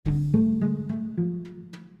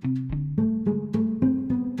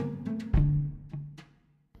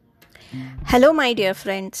Hello, my dear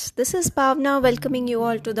friends. This is Bhavna welcoming you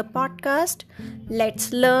all to the podcast.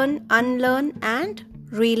 Let's learn, unlearn, and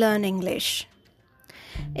relearn English.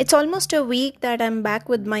 It's almost a week that I'm back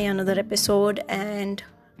with my another episode, and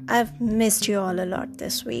I've missed you all a lot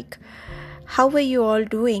this week. How are you all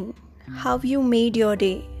doing? How have you made your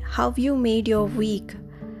day? How have you made your week?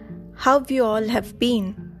 How have you all have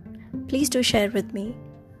been? Please do share with me.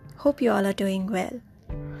 Hope you all are doing well.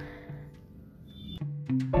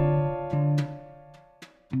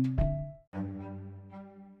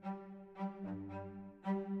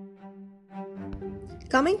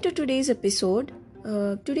 Coming to today's episode,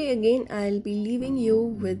 today again I'll be leaving you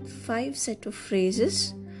with 5 set of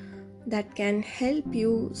phrases that can help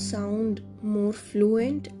you sound more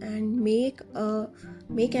fluent and make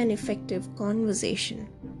an effective conversation.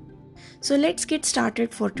 So let's get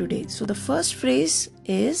started for today. So the first phrase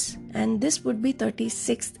is, and this would be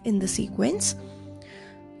 36th in the sequence,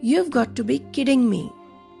 "You've got to be kidding me."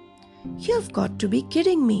 You've got to be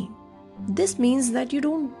kidding me. This means that you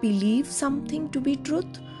don't believe something to be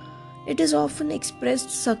truth. It is often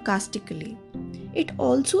expressed sarcastically. It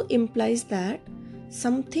also implies that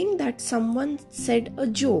someone said a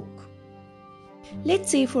joke.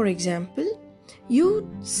 Let's say, for example, you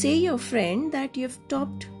say your friend that you've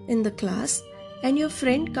topped in the class and your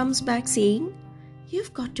friend comes back saying,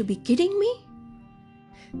 "You've got to be kidding me."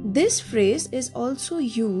 This phrase is also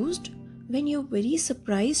used when you're very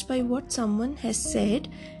surprised by what someone has said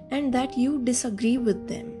and that you disagree with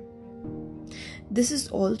them. This is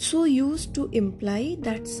also used to imply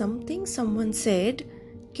that something someone said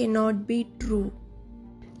cannot be true.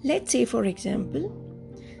 Let's say, for example,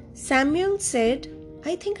 Samuel said,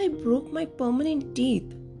 "I think I broke my permanent teeth."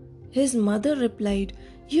 His mother replied,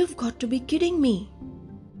 "You've got to be kidding me.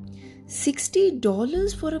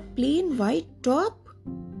 $60 for a plain white top?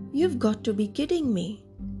 You've got to be kidding me."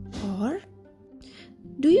 Or,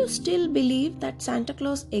 "Do you still believe that Santa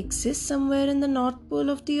Claus exists somewhere in the North Pole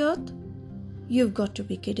of the earth? You've got to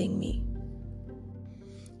be kidding me."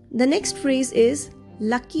 The next phrase is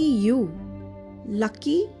 "lucky you."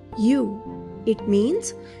 Lucky you. It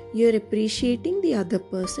means you're appreciating the other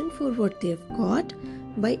person for what they've got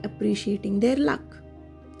by appreciating their luck.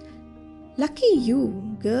 "Lucky you,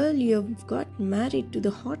 girl, you've got married to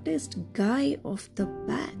the hottest guy of the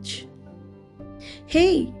batch."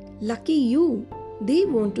 "Hey, lucky you, they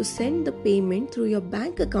want to send the payment through your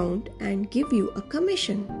bank account and give you a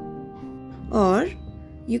commission." Or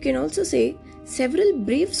you can also say, "Several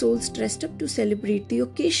brave souls dressed up to celebrate the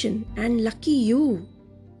occasion, and lucky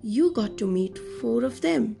you got to meet 4 of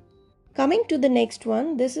them." Coming to the next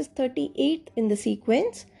one, this is 38th in the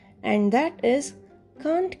sequence, and that is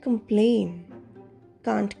 "can't complain."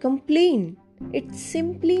 Can't complain. It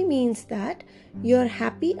simply means that you're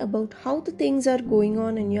happy about how the things are going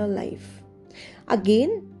on in your life.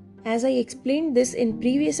 Again, as I explained this in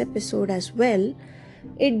previous episode as well,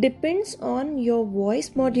 it depends on your voice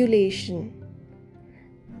modulation.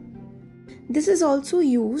 This is also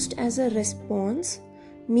used as a response,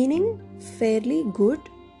 meaning fairly good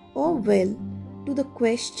or well, to the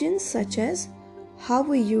questions such as "How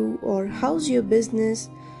are you?" or "How's your business?"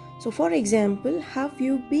 So for example, "Have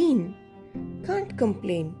you been?" Can't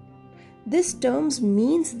complain. This term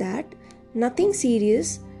means that nothing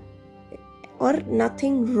serious or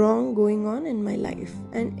nothing wrong going on in my life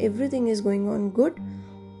and everything is going on good.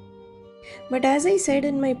 But as I said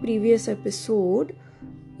in my previous episode,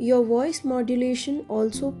 your voice modulation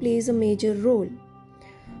also plays a major role.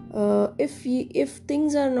 If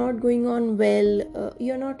things are not going on well,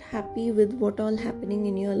 you're not happy with what all happening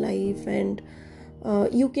in your life, and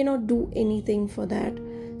you cannot do anything for that.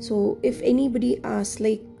 So if anybody asks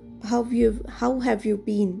like, how have you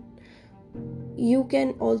been, you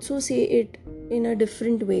can also say it in a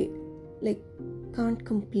different way, like "can't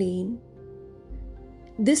complain."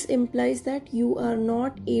 This implies that you are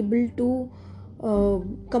not able to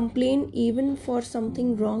complain even for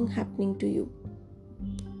something wrong happening to you.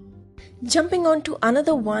 Jumping on to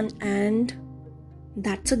another one, and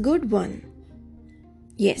that's a good one.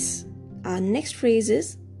 Yes, our next phrase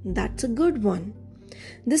is "that's a good one."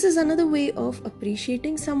 This is another way of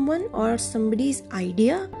appreciating someone or somebody's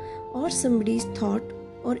idea or somebody's thought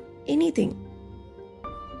or anything.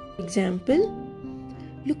 Example,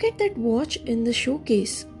 "Look at that watch in the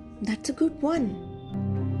showcase. That's a good one."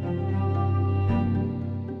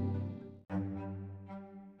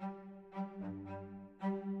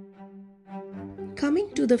 Coming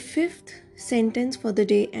to the 5th sentence for the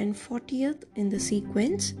day and 40th in the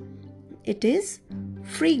sequence, it is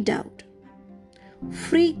 "freaked out."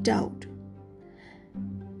 Freaked out.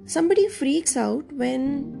 Somebody freaks out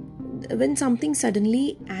when something suddenly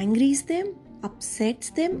angers them upsets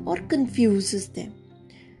them or confuses them.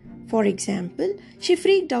 For example, she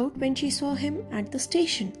freaked out when she saw him at the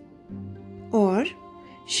station. Or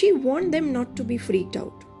she warned them not to be freaked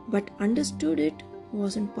out, but understood it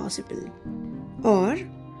wasn't possible. Or,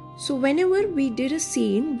 so whenever we did a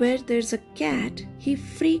scene where there's a cat, he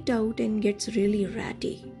freaked out and gets really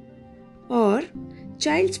ratty. Or,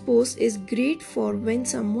 child's pose is great for when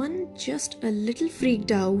someone just a little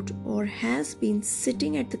freaked out or has been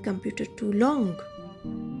sitting at the computer too long.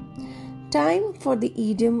 Time for the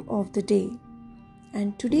idiom of the day.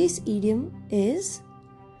 And today's idiom is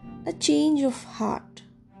a change of heart.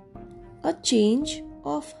 A change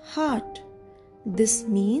of heart. This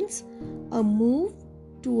means a move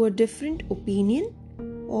to a different opinion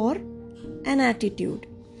or an attitude.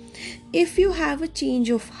 If you have a change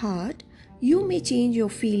of heart, you may change your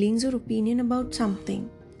feelings or opinion about something.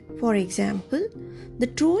 For example, the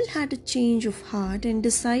troll had a change of heart and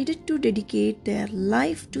decided to dedicate their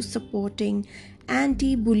life to supporting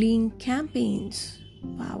anti-bullying campaigns.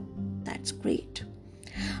 Wow, that's great.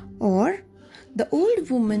 Or, the old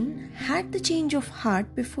woman had the change of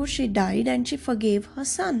heart before she died and she forgave her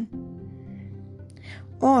son.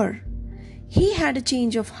 Or, he had a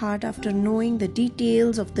change of heart after knowing the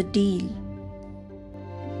details of the deal.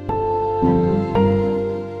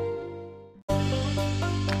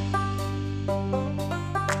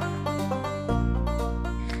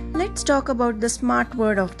 Let's talk about the smart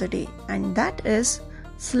word of the day, and that is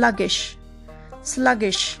sluggish.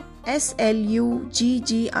 Sluggish. S-L-U-G-G-I-S-H.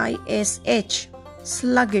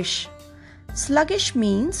 Sluggish. Sluggish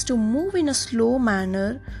means to move in a slow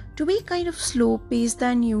manner, to be kind of slow paced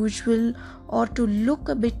than usual, or to look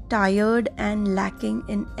a bit tired and lacking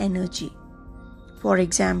in energy. For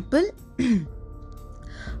example,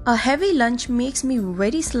 a heavy lunch makes me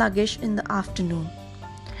very sluggish in the afternoon.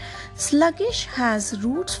 Sluggish has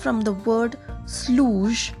roots from the word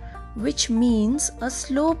sluge, which means a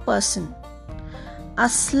slow person. A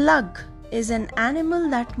slug is an animal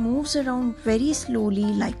that moves around very slowly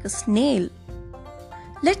like a snail.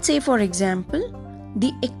 Let's say, for example,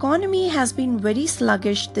 the economy has been very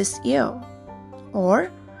sluggish this year. Or,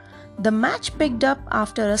 the match picked up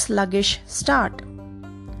after a sluggish start.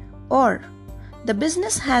 Or, the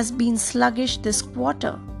business has been sluggish this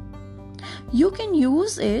quarter. You can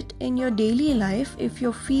use it in your daily life if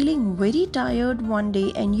you're feeling very tired one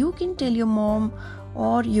day and you can tell your mom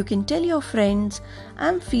or you can tell your friends,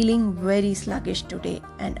 I'm feeling very sluggish today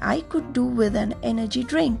and I could do with an energy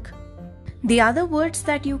drink. The other words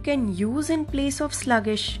that you can use in place of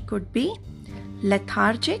sluggish could be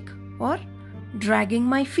lethargic or dragging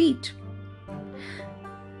my feet.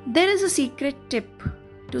 There is a secret tip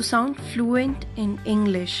to sound fluent in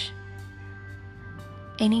English.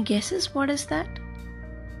 Any guesses what is that?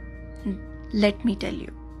 Let me tell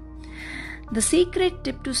you. The secret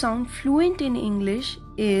tip to sound fluent in English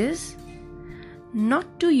is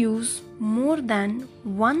not to use more than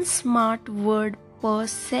one smart word per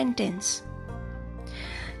sentence.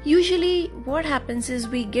 Usually what happens is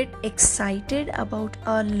we get excited about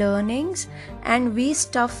our learnings and we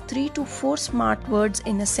stuff 3 to 4 smart words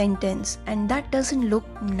in a sentence, and that doesn't look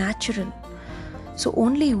natural. So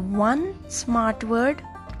only one smart word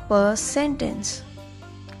per sentence.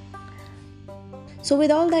 So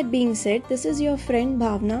with all that being said, this is your friend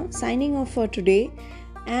Bhavna signing off for today.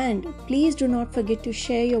 And please do not forget to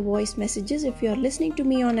share your voice messages if you are listening to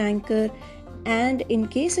me on Anchor. And in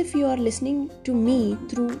case if you are listening to me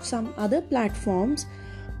through some other platforms,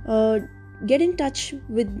 get in touch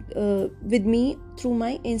with me through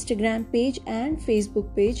my Instagram page and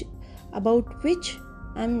Facebook page, about which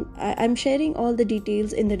I'm sharing all the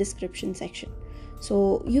details in the description section.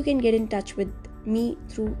 So you can get in touch with me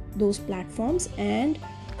through those platforms and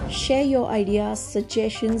share your ideas,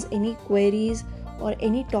 suggestions, any queries or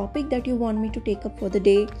any topic that you want me to take up for the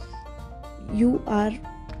day. You are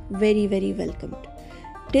very, very welcomed.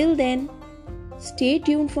 Till then, stay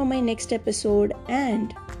tuned for my next episode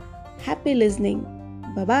and happy listening.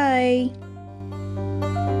 Bye-bye.